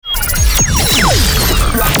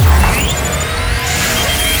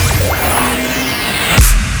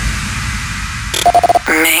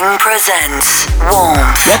Ming Presents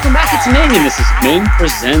Warmth. Welcome back, it's Ming, and this is Ming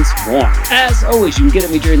Presents Warmth. As always, you can get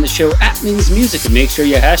at me during the show at Ming's Music, and make sure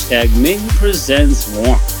you hashtag Ming Presents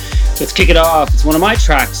Warmth. Let's kick it off. It's one of my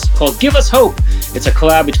tracks called Give Us Hope. It's a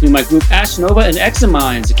collab between my group Ash Nova and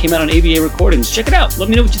Examines. It came out on ABA Recordings. Check it out. Let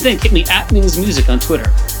me know what you think. Hit me at Ming's Music on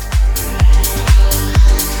Twitter.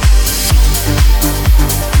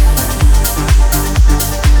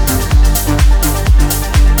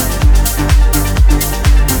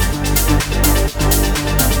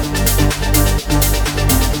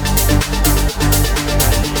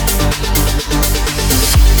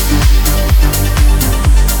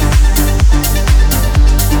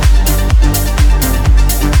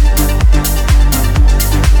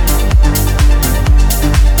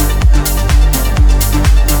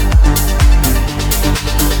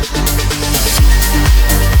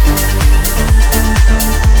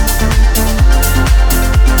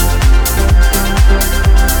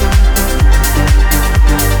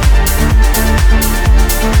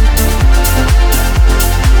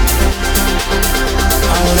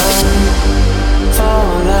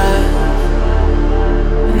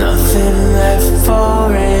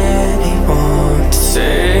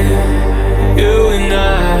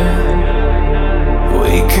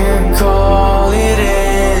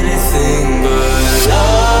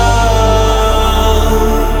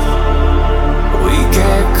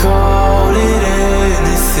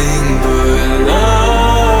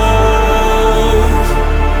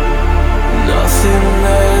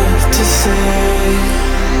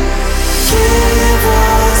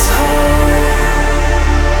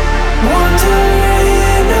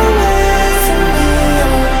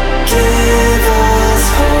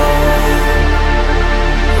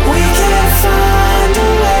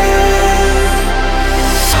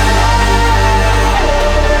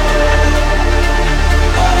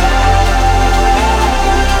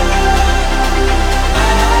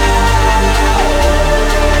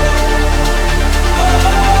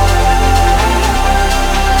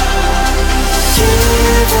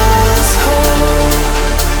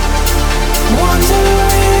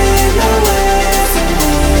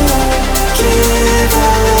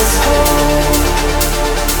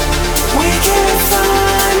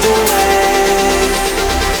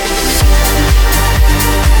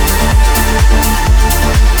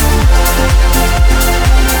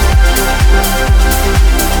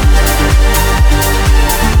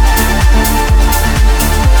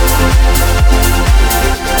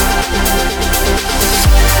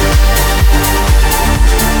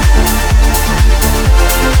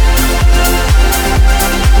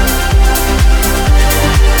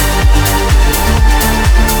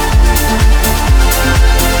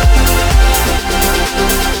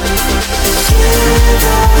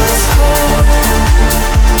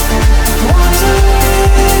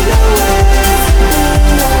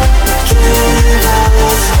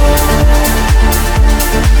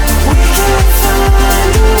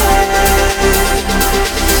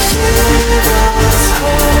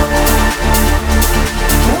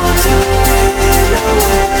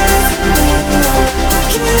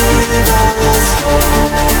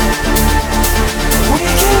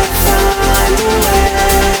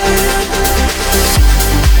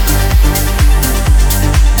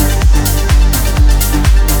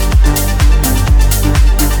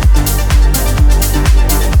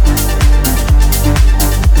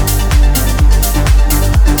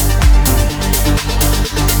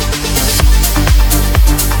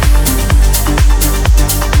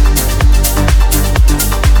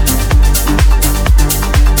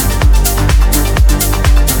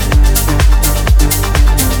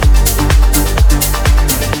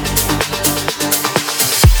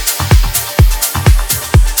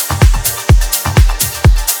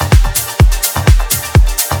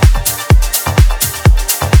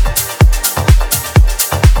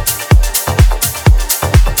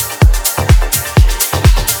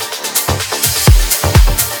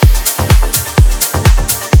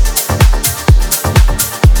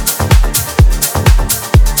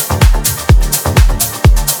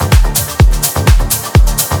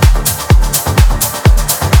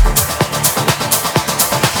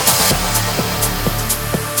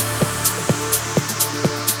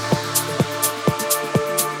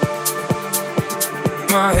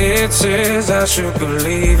 My head says I should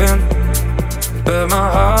believe in, but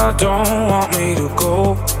my heart don't want me to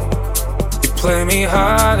go. You play me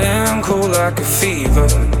hot and cold like a fever,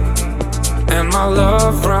 and my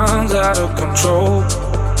love runs out of control.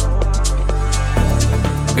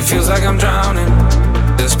 It feels like I'm drowning,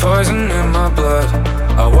 there's poison in my blood.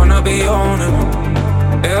 I wanna be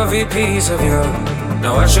owning every piece of you.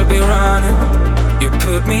 Now I should be running, You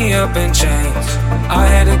put me up in chains, I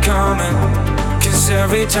had it coming. 'Cause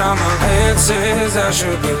every time my head says I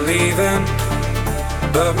should be leaving,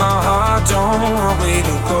 but my heart don't want me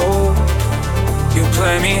to go. You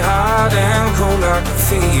play me hard and cold like a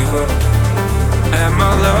fever, and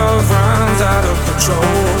my love runs out of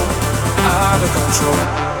control, out of control,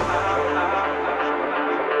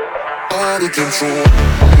 out of control.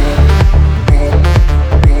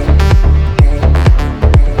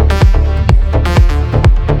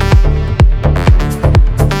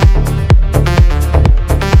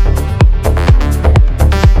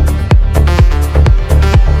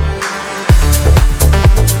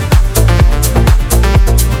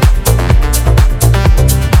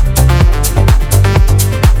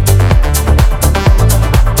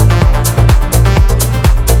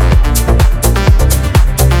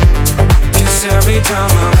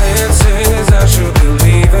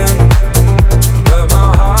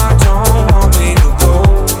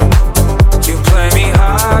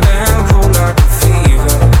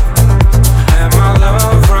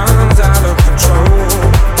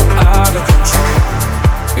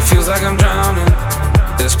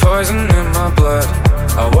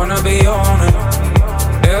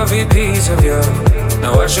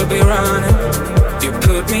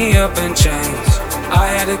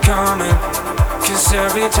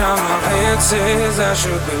 Says I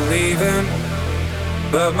should be leaving,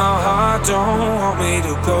 but my heart don't want me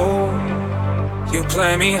to go. You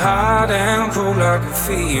play me hard and cool like a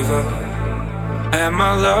fever, and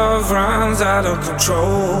my love runs out of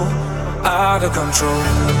control, out of control.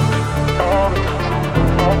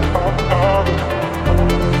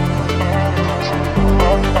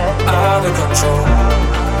 Out of control. Out of control.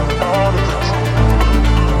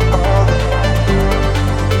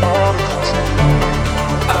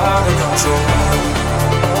 Out of control. Out of control.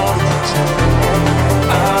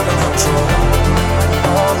 Out of control.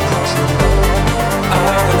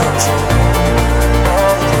 Out of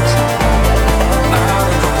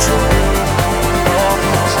control.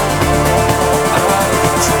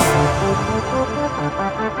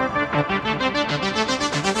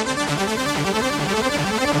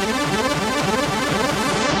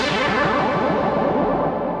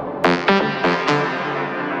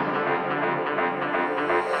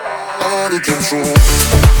 Out of control.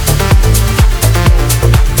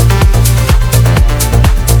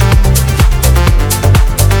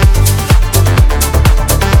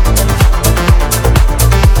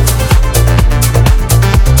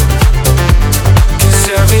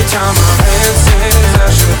 Time my head says I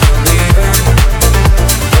should be leaving,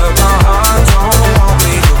 but my heart don't want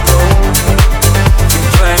me to go. You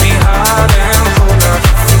play me hard and cold like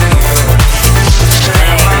a fever,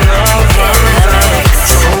 and my love runs out of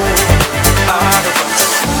control, out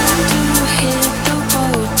of control.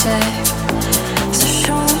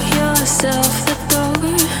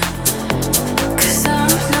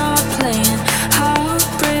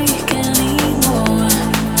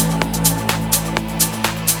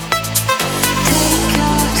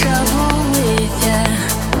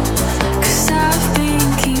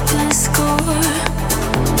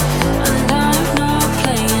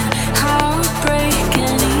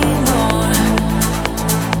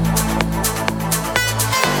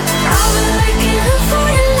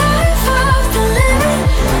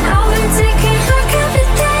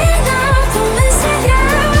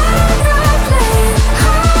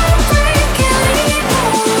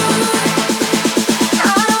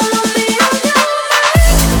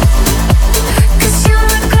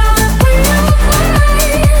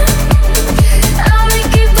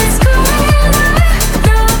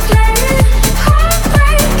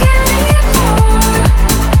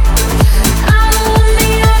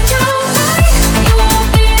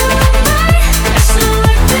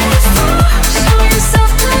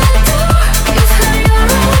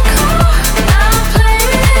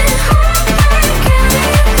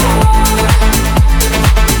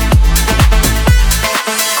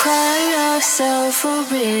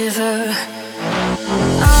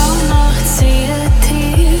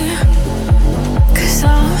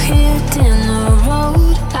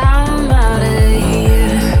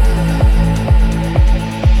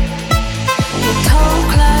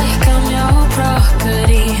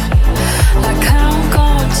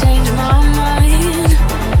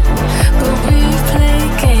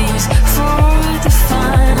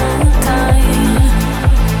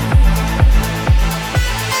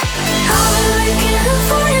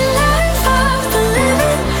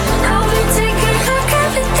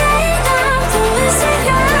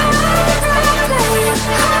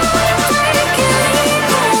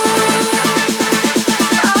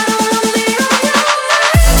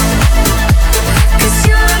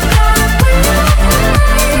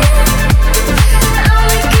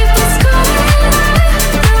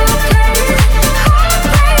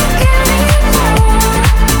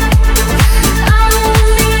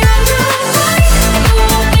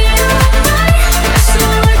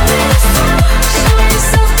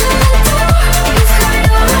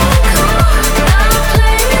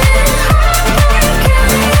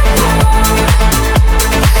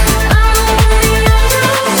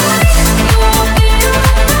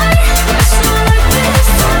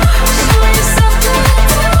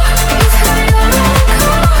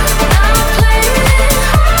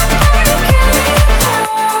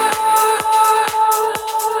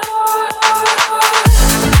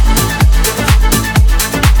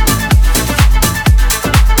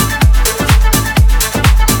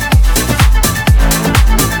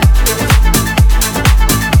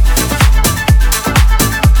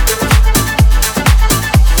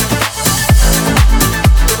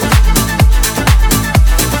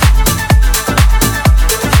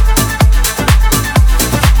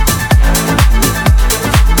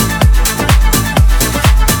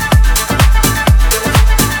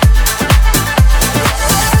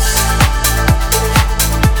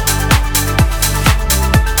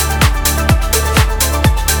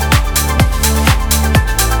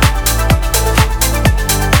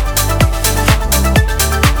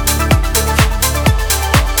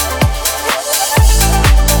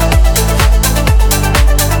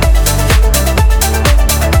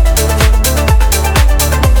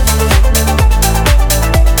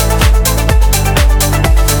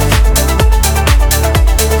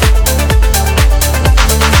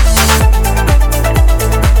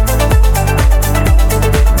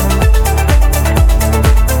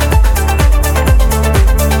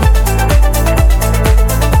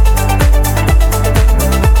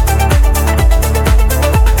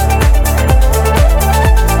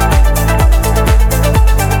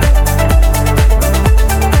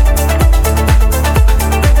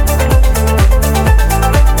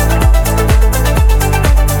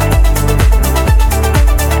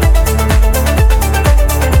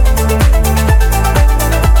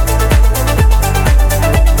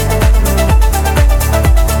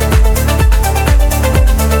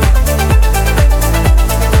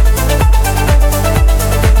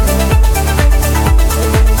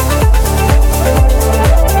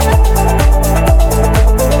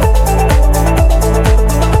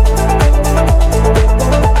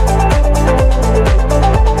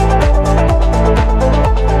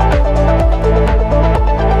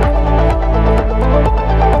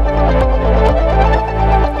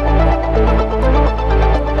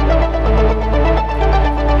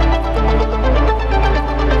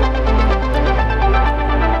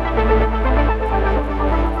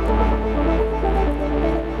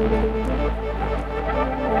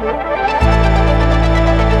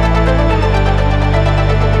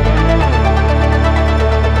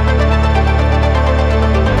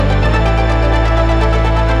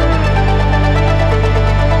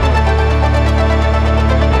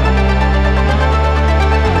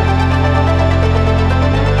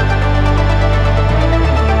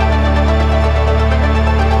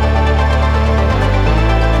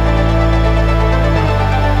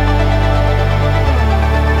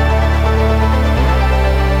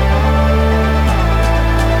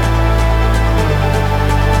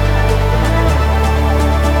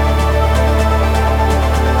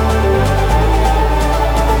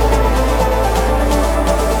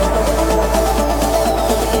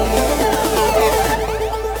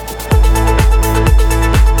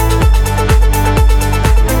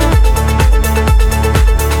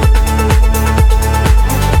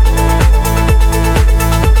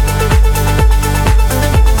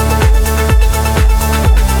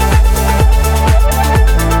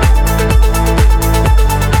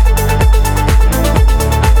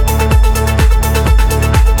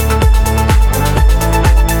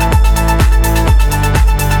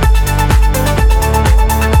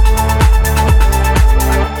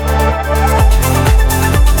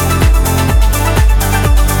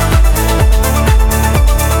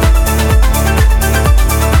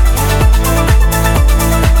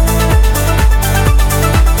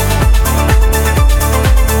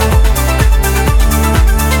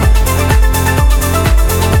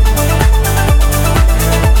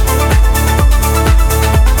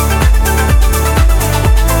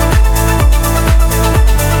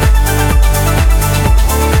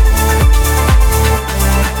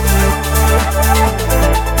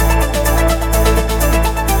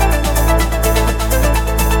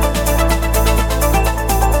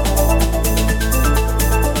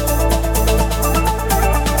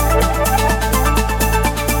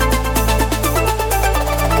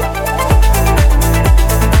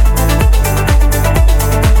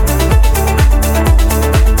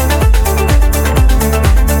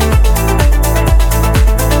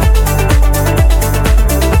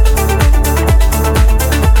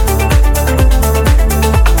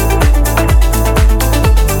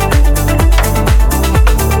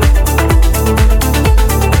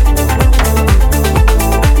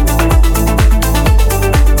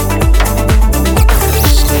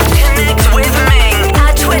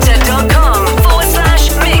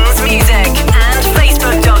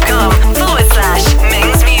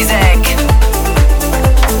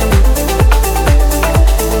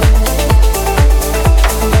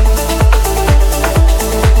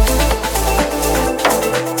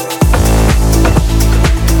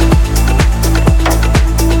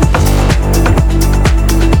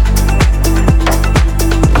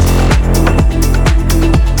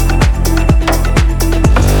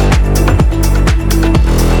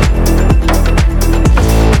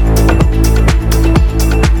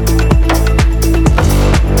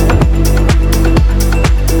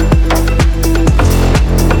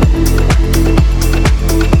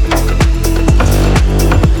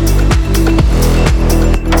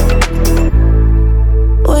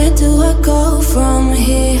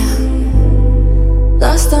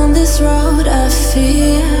 lost on this road, I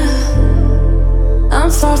fear. I'm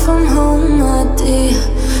far from home, my dear.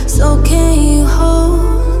 So can you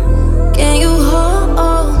hold? Can you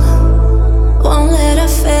hold? Won't let our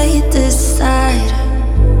fate decide.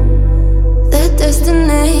 The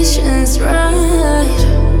destination's right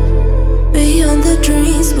beyond the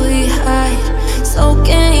dreams we hide. So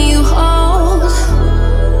can you hold?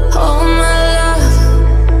 Hold my love.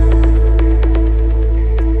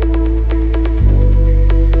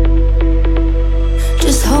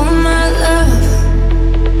 Just hold my love.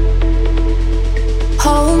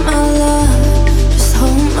 Hold my love. Just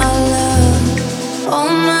hold my love.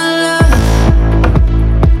 Hold my love.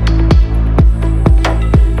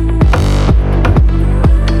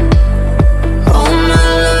 Hold my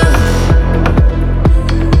love.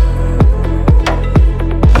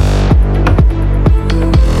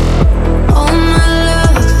 Hold my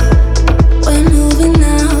love. We're moving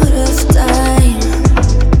out of time.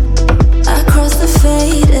 Across the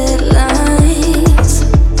faded lines,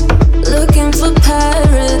 looking for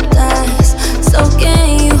paradise. So can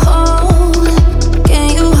you hold? Can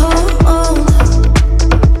you hold?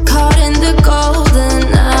 Caught in the golden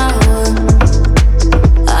hour,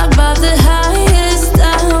 above the highest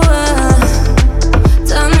tower.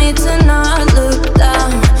 Tell me to not look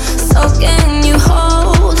down. So can you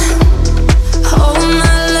hold? Hold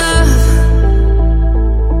my love.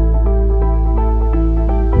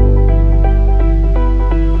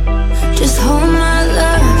 Just hold my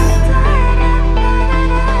love.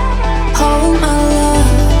 Hold my love.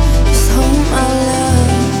 Just hold my love.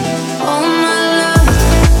 Hold my love.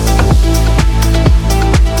 Hold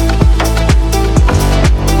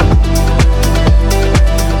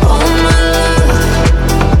my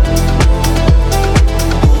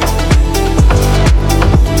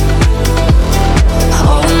love.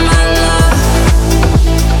 Hold my love. Hold my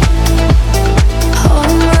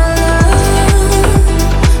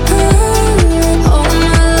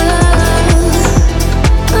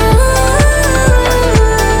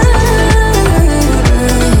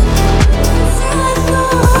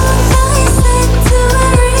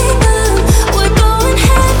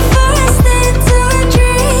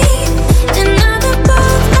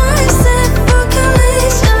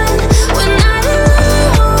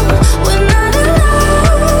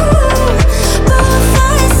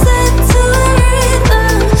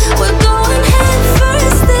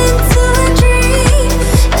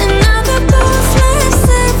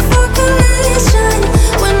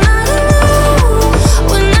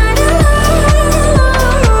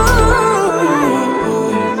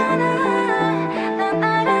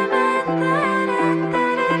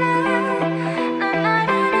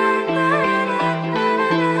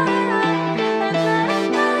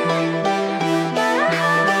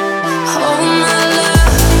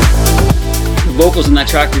The vocals in that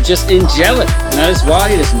track are just angelic, and that is why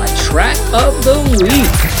it is my track of the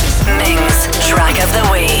week. Ming's Track of the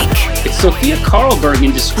Week. It's Sophia Karlberg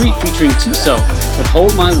and Discreet featuring Tuso with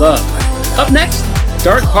Hold My Love. Up next,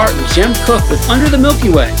 Dark Heart and Jem Cook with Under the Milky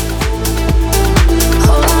Way.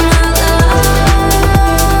 Hold my love.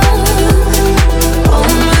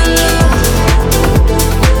 Hold my love.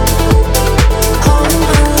 Hold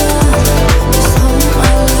my love. Just hold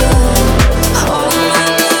my love. Hold my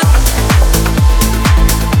love.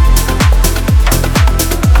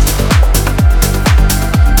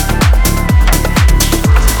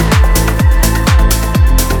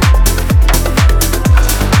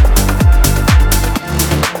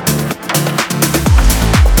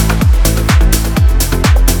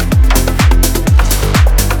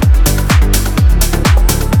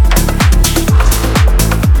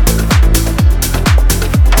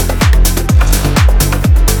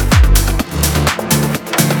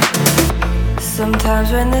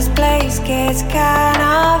 Sometimes when this place gets kind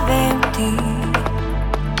of empty,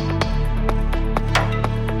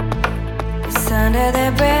 the sound of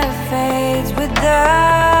their breath fades with the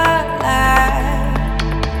light.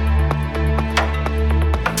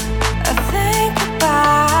 I think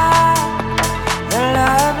about the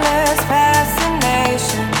loveless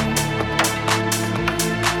fascination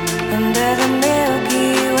under the Milky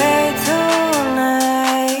Way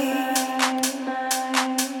tonight.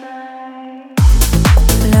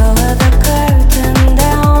 Lower the curtain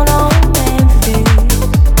down on Memphis.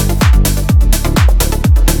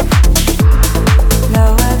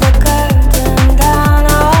 Lower the curtain down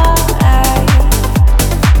on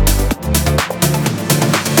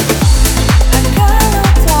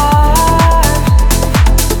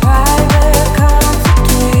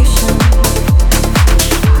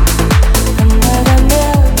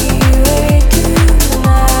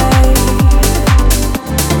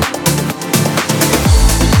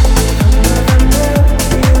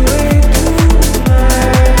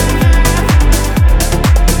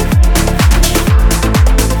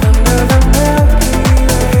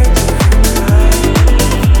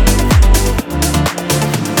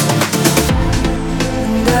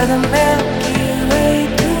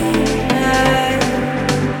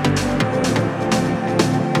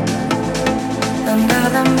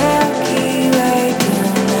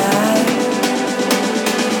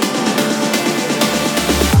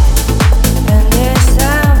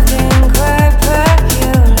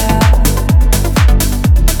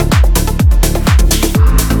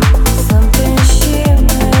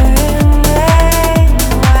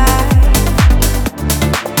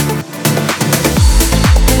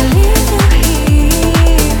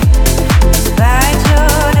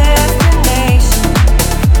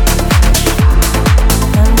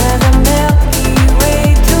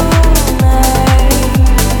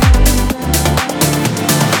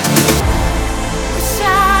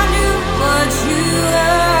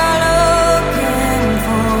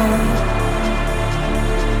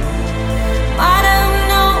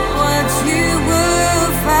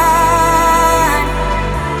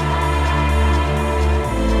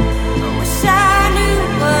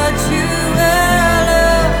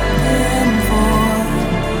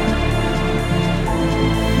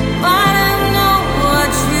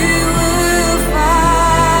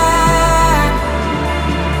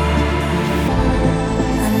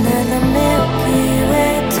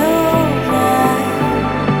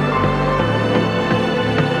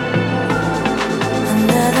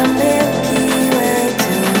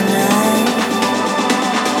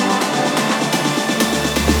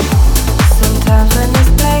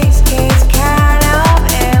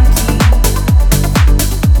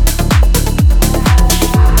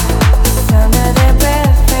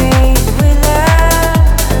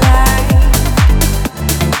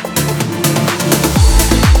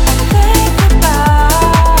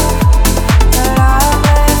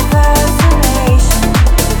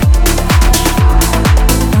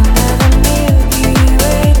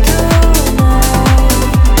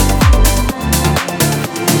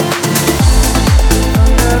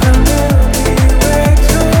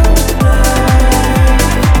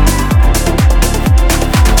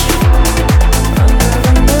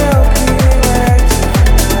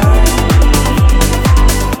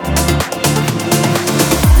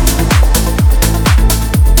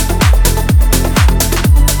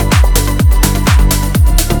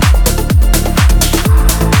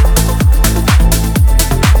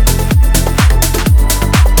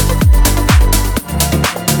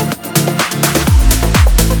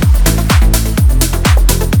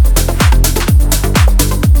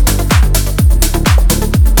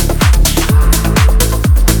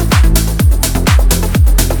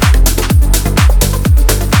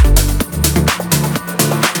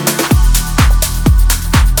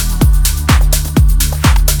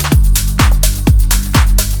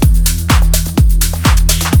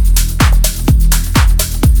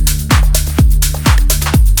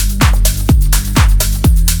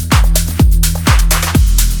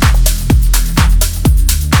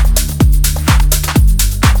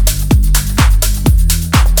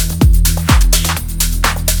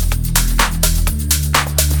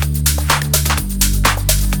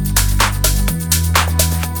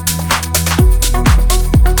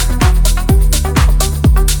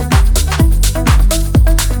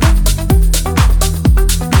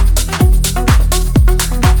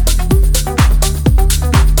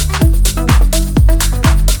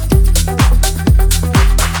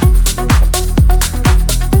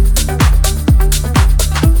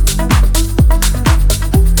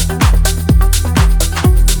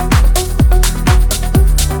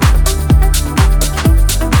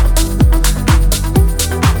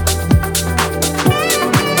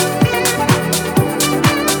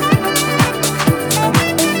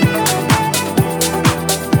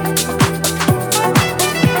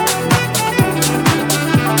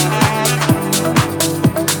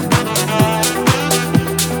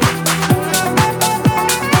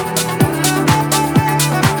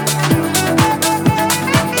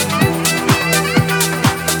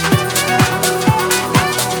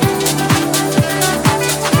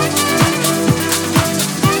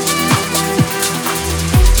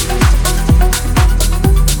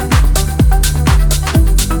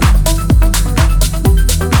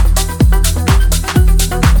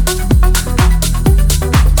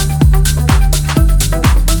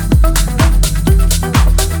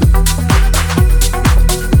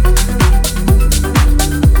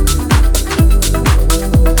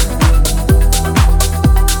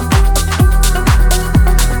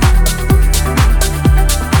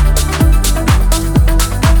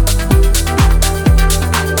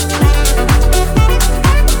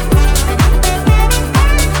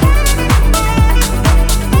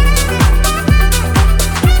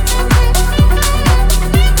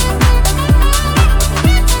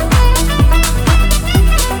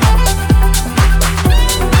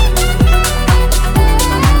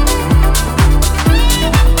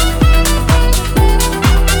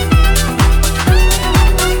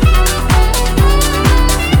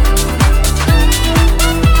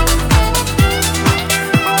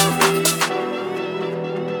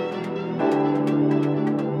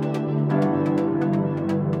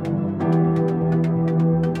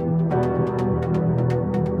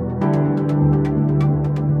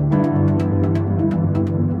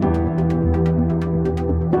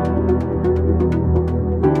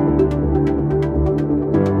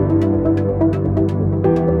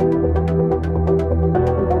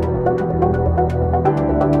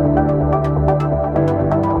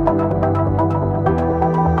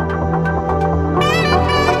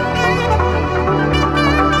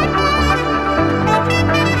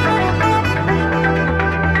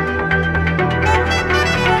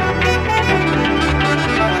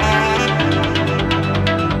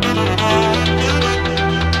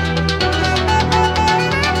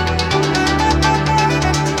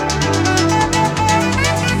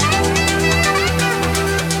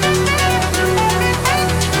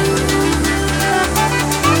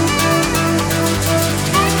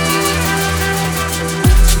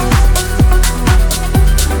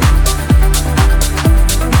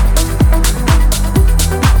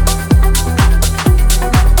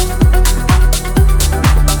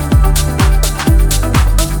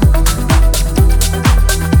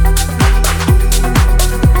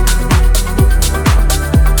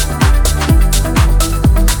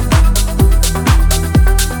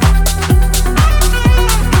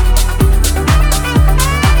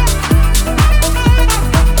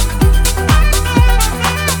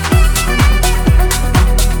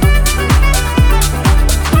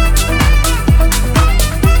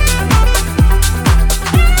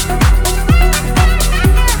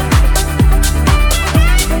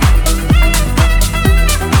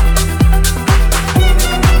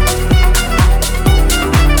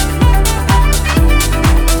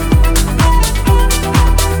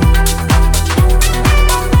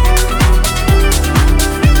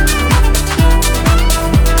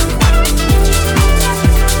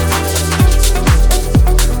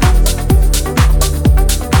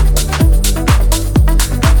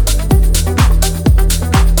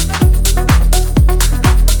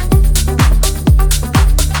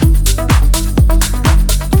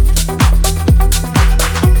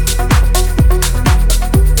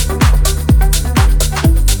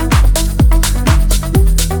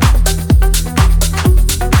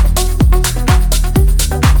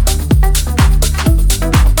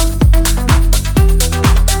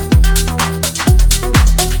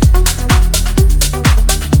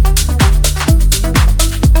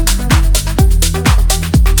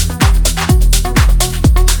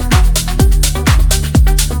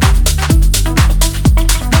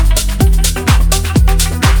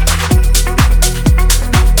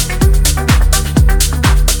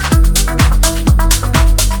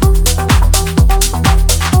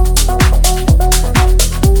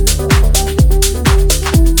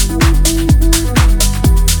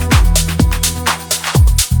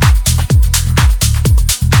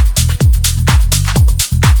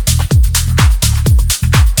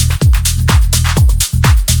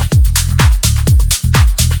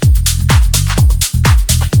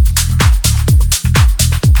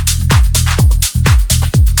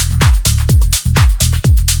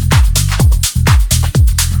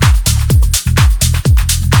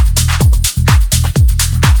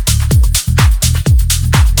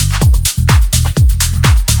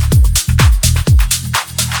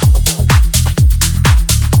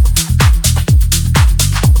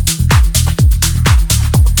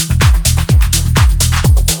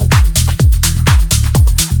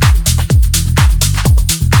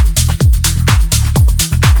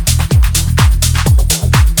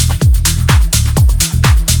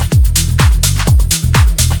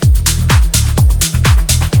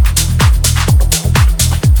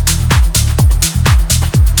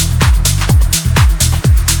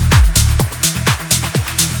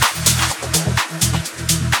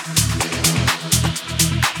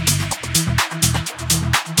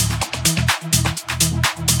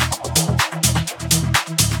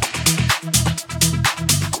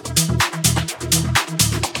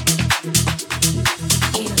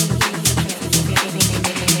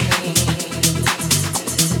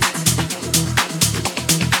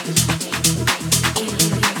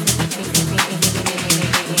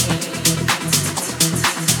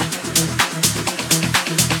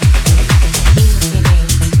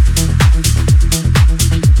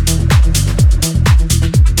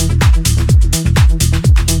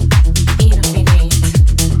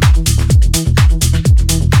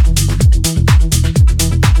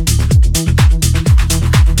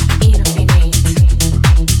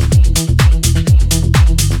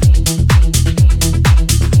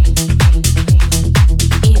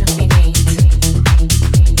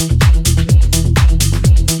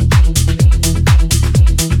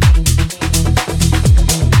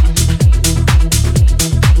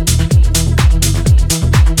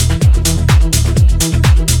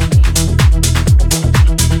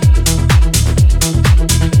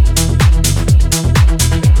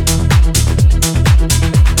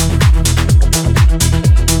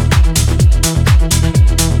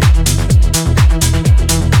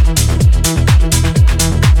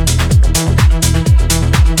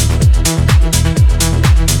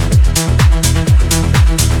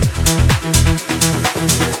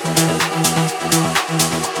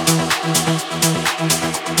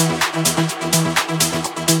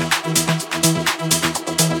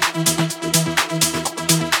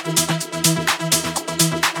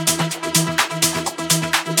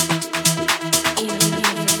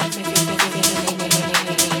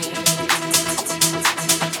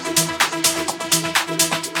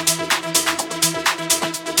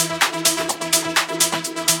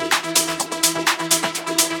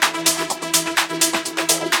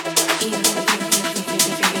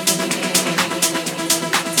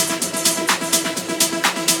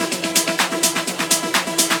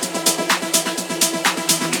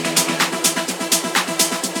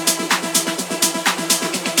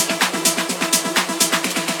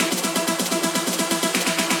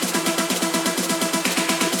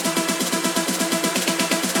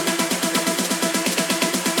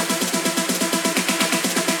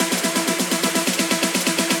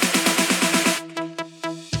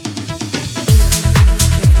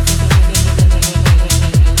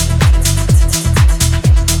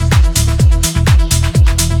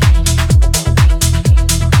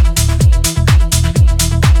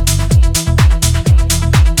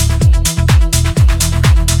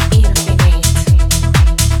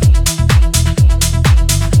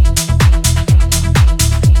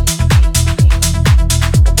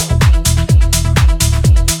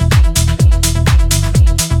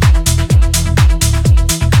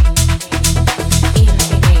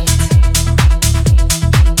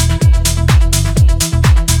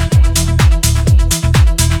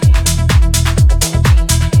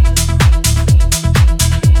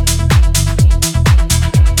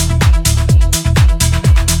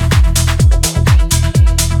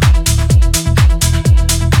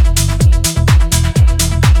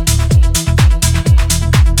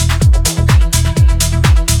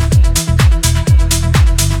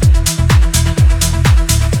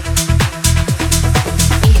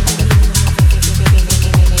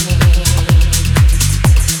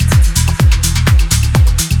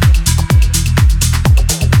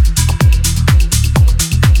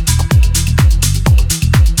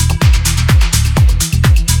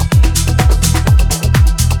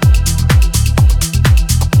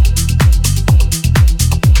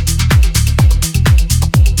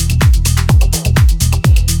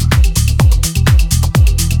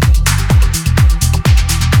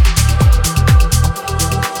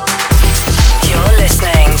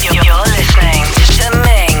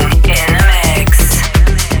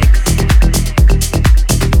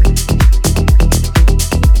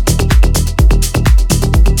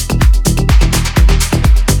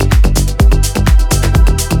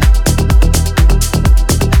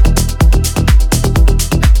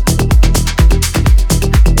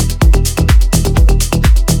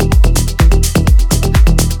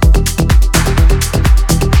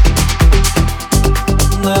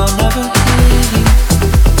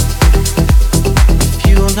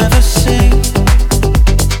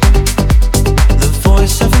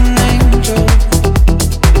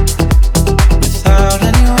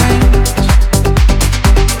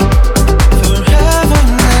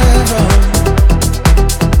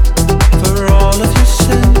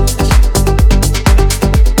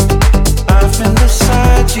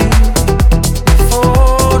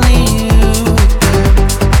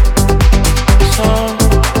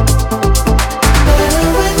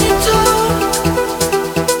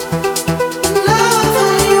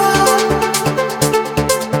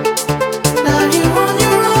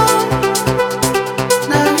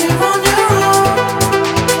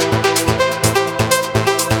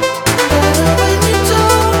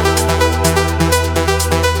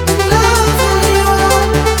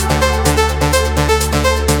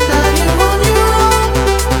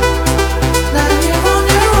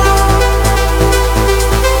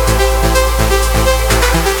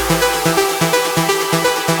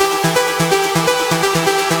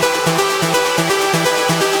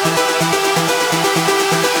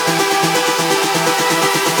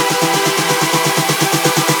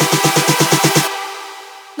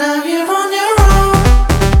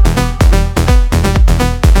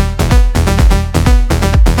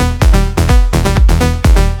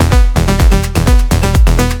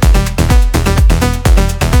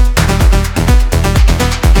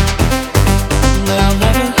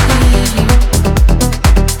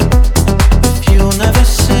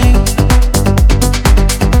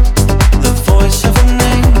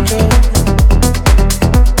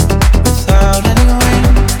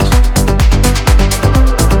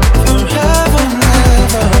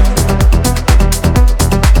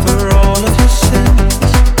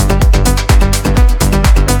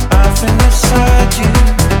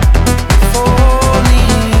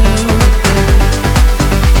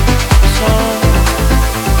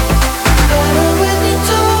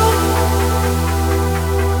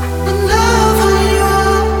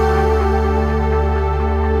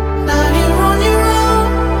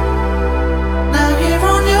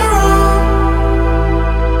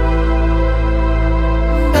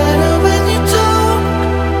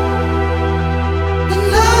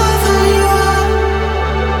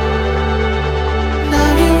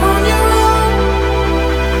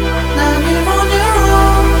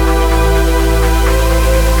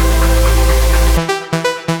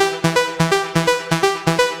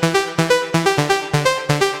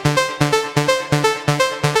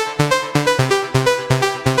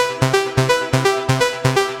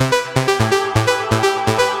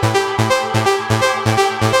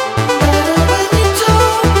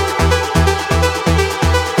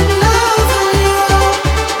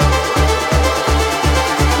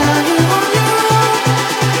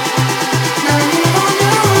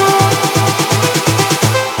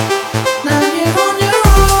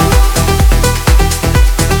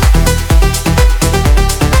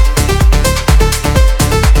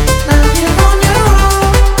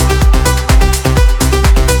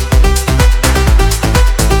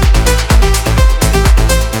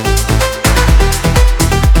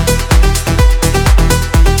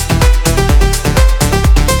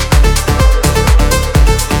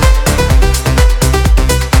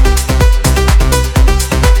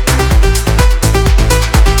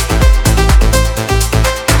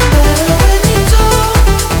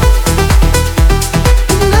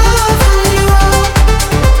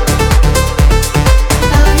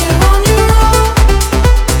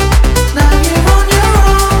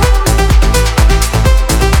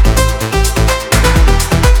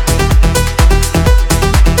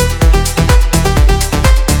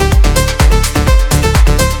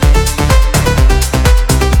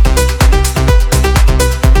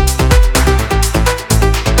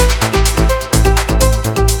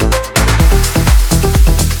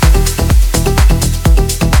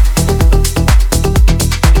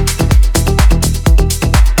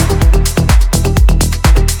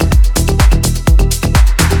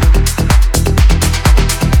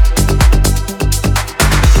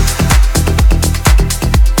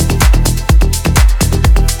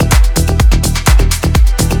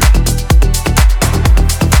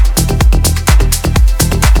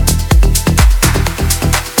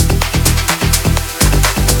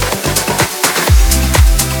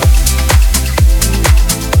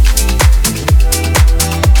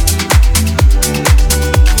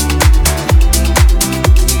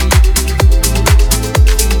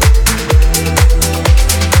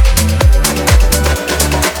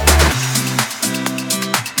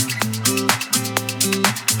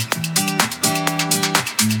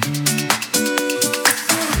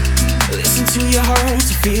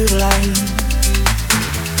feel like.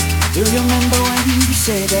 Do you remember when you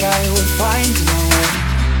said that I would find my way?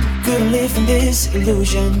 Couldn't live in this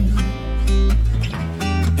illusion.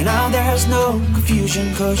 And now there's no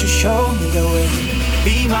confusion, cause you showed me the way.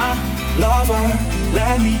 Be my lover,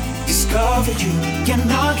 let me discover you.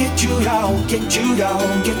 Cannot get you down, get you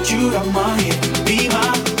down, get you out my head. Be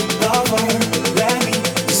my lover, let me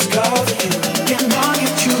discover you. Cannot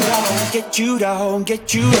get you down, get you down,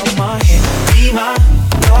 get you out my head. Be my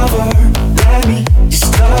lover, let me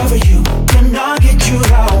discover you. Cannot get you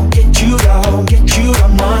down, get you down, get you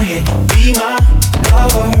out my head. Be my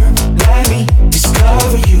lover, let me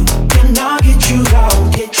discover you. Cannot get you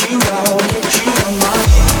down, get you down, get you out my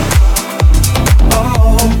head.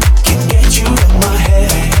 Oh, can get you out my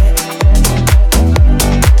head.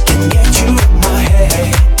 Can get you out my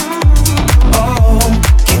head. Oh,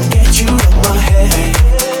 can get you out my head.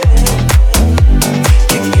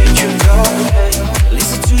 Can get you down.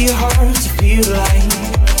 Listen to your heart to feel like.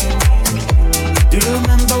 Do you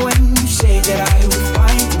remember when you said that I would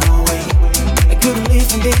find my way? I couldn't live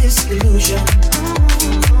in this illusion.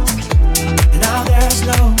 And now there's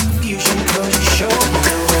no confusion, cause you showed me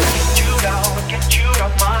the way. Get you down, get you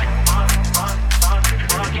out my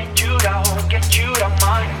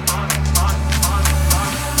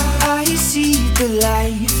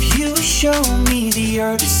show me the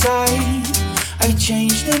other side. I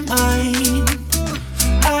change the mind.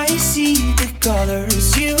 I see the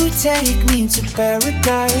colors. You take me to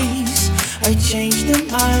paradise. I change the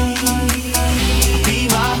mind.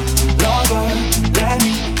 Be my lover. Let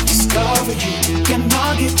me discover you.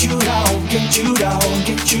 Cannot get you down, get you down,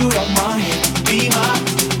 get you out my head. Be my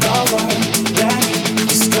lover. Let me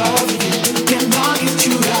discover you. Cannot get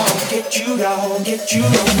you down, get you down, get you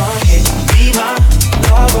out my head. Be my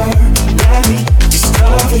lover. Let me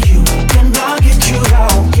discover you. Cannot get you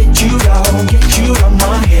down, get you down, get you out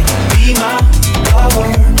my head. Be my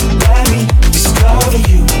lover. Let me discover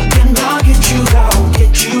you. Cannot get you down,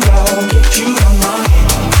 get you down, get you out my head.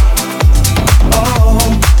 Oh,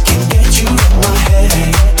 can get you out my head.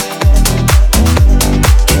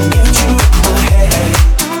 Can get you out my head.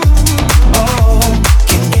 Oh,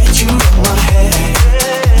 can get you out my head.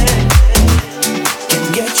 Can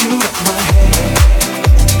get you out my head.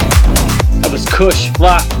 That was Kush,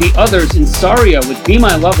 Flock, The Others, and Saria with Be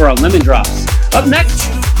My Lover on Lemon Drops. Up next,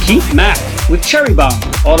 Keith Mack with Cherry Bomb,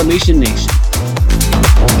 Automation Nation.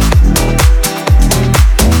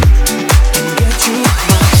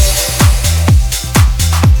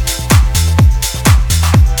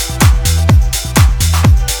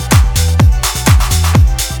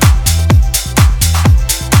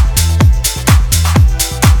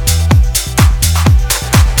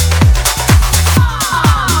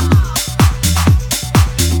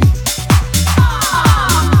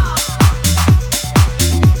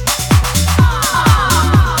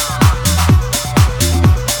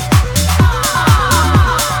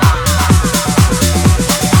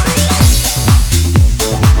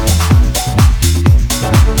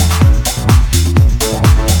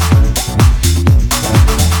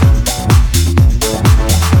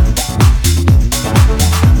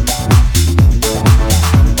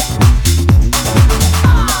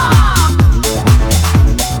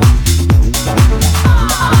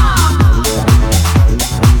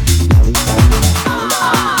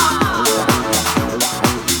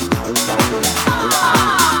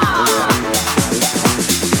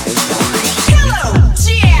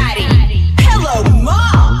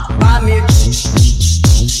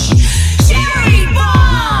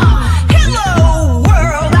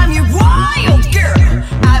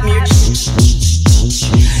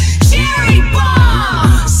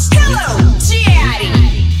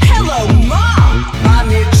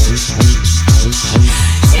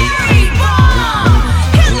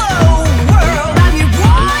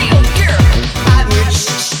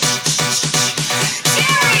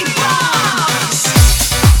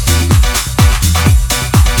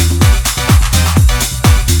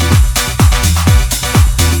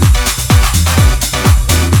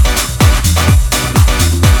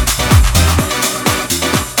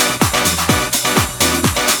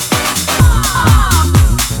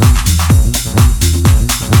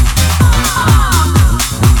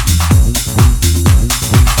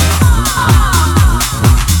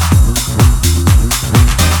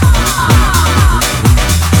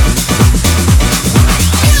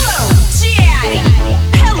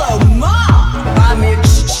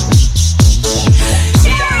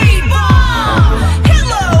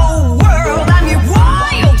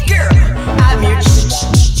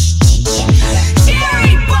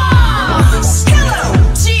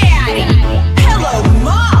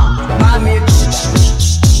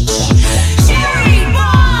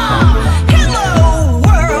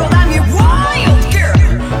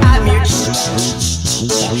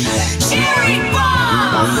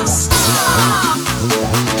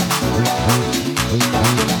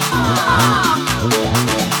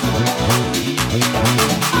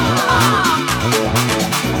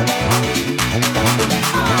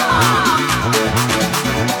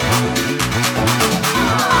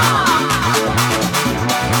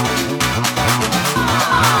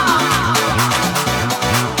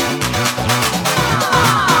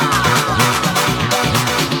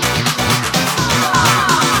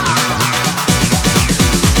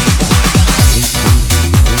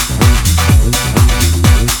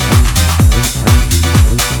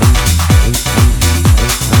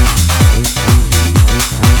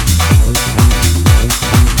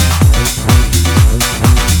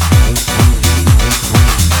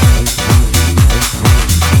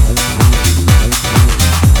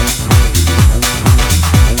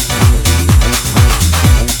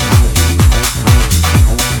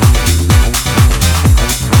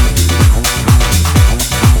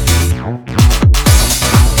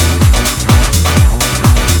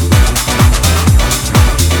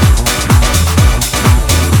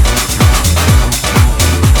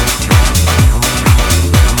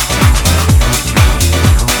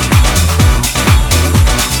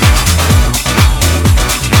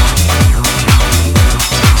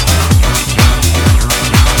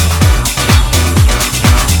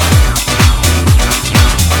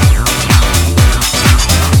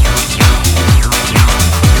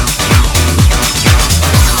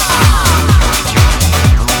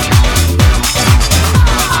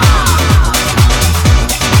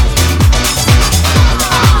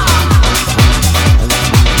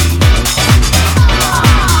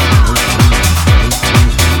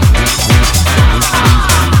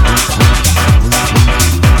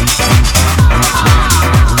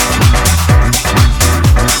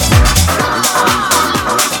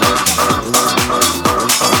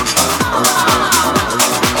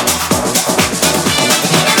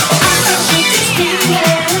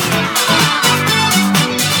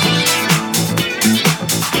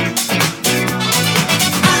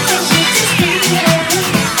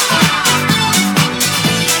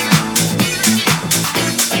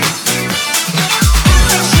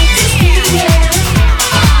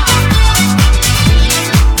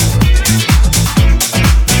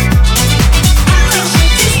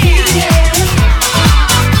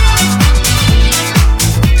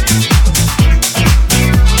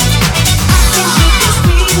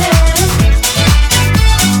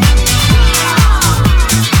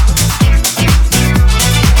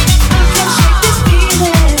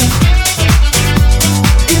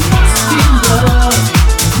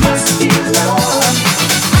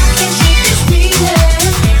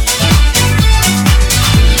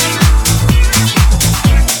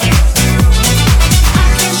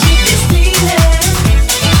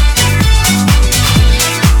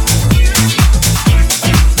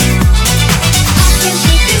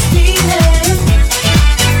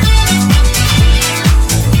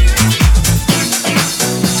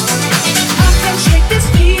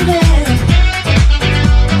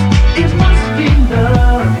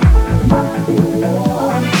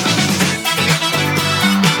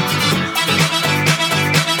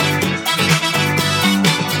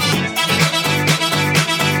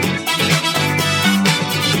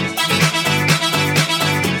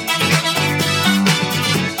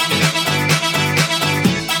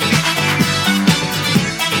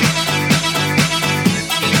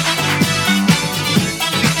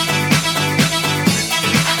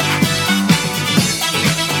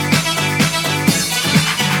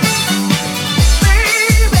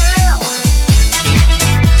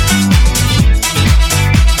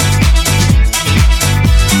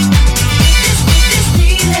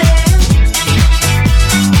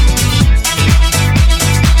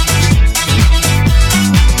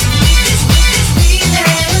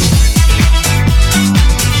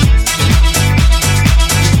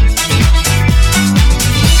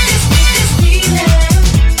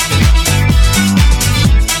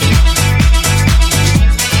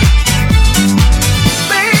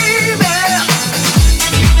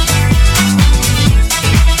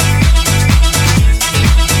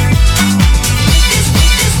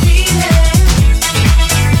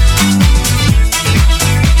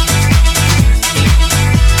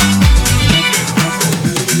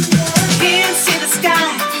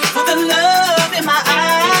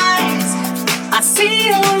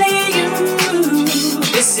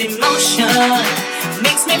 love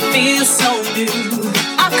makes me feel so new.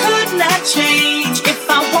 I could not change if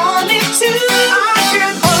I wanted to. I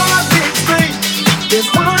can hardly explain this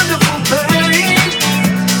wonderful pain.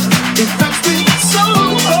 It hurts me so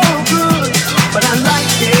good, but I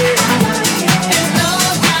like it. There's no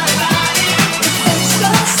doubt about it. It's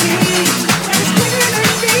ecstasy. It's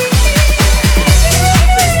killing me.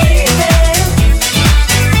 This feeling,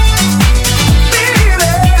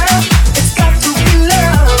 It's got to be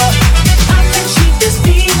love. I can shake this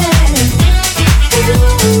feeling. It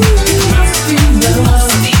must be love.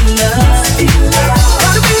 Must be love.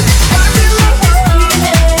 Gotta be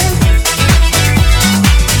love.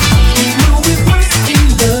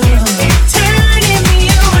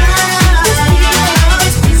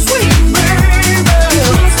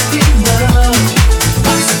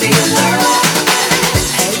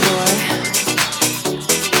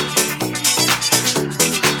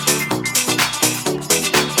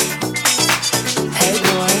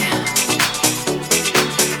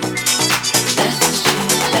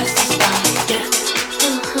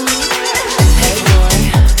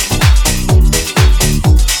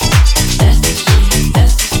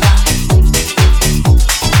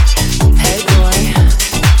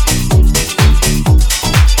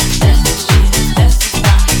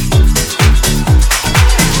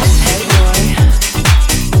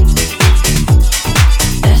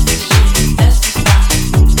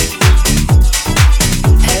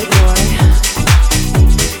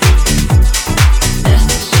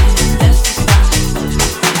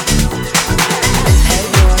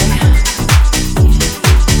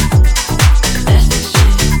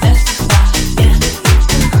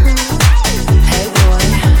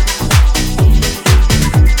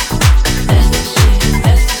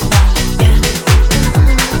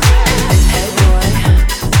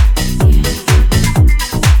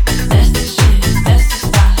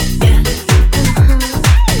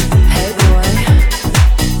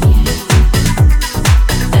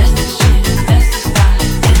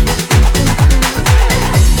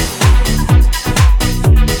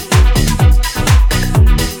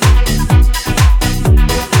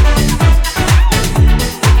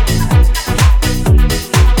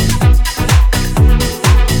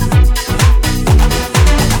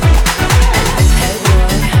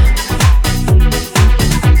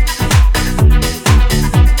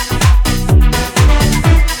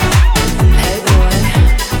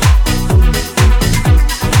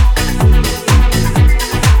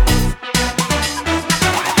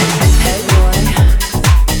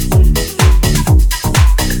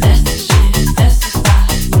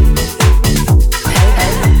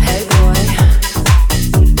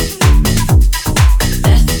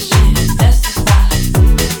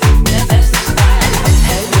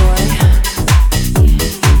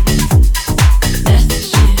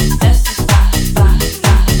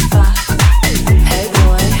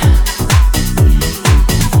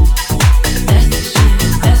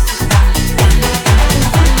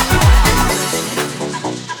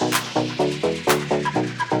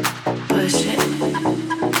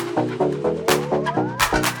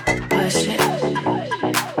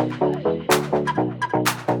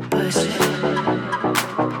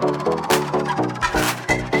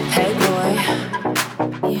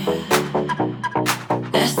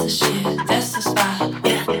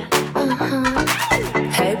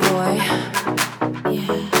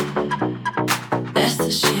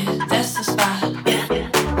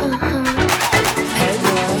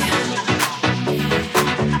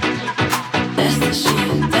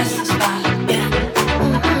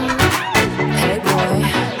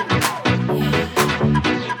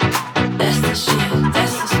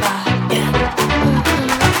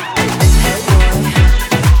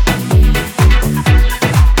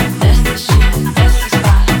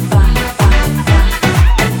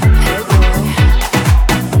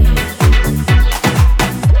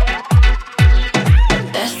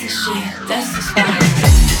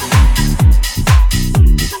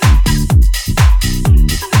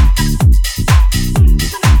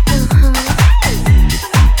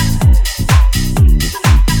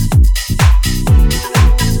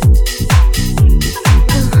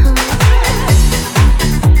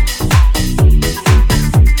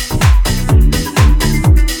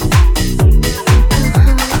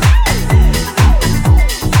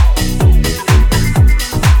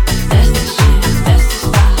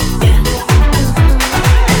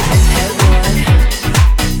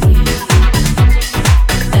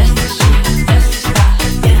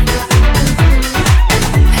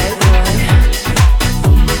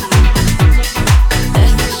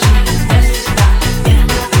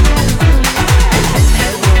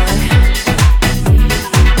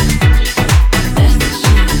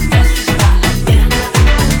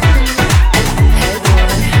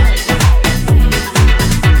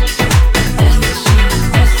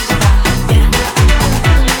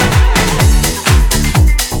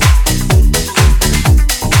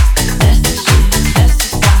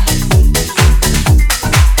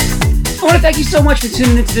 so much for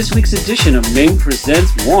tuning into this week's edition of Ming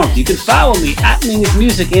Presents Warmth. You can follow me at Ming's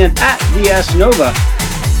Music and at The Ash Nova.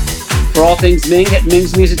 For all things Ming, hit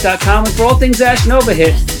mingsmusic.com, and for all things Ash Nova,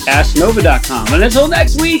 hit ashnova.com. And until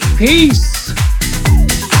next week, peace!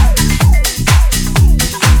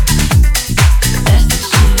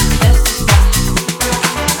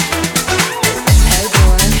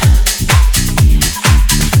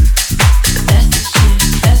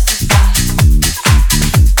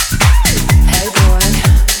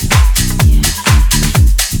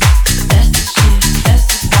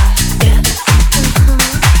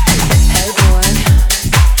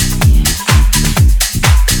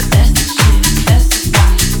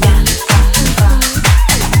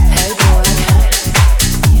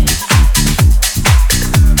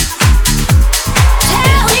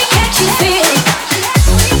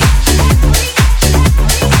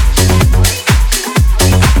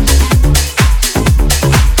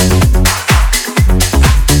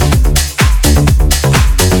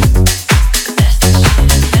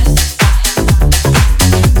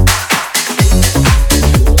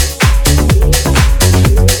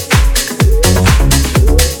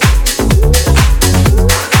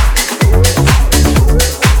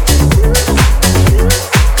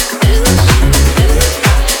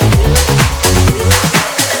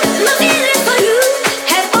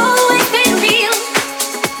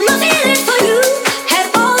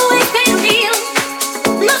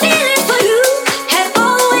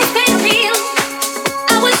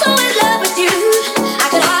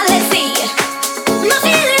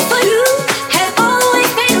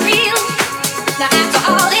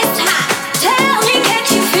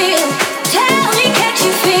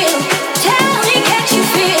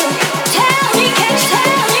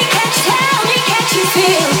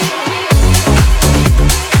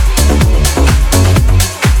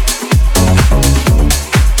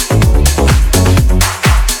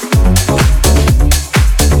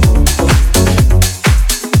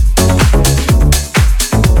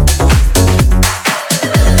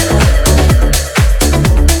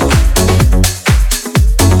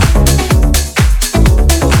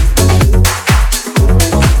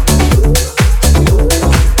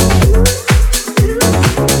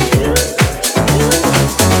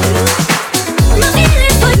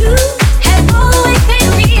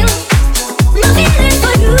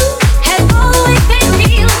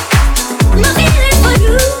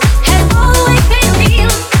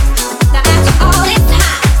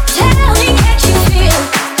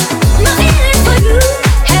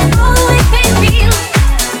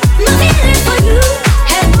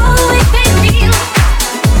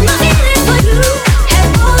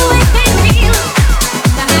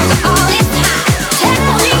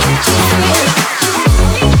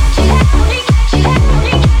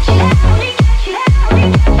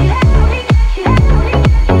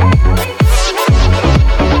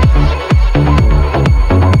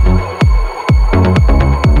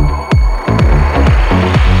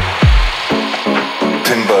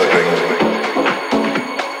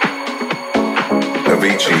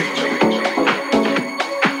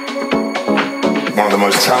 One of the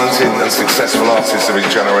most talented and successful artists of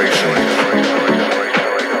his generation.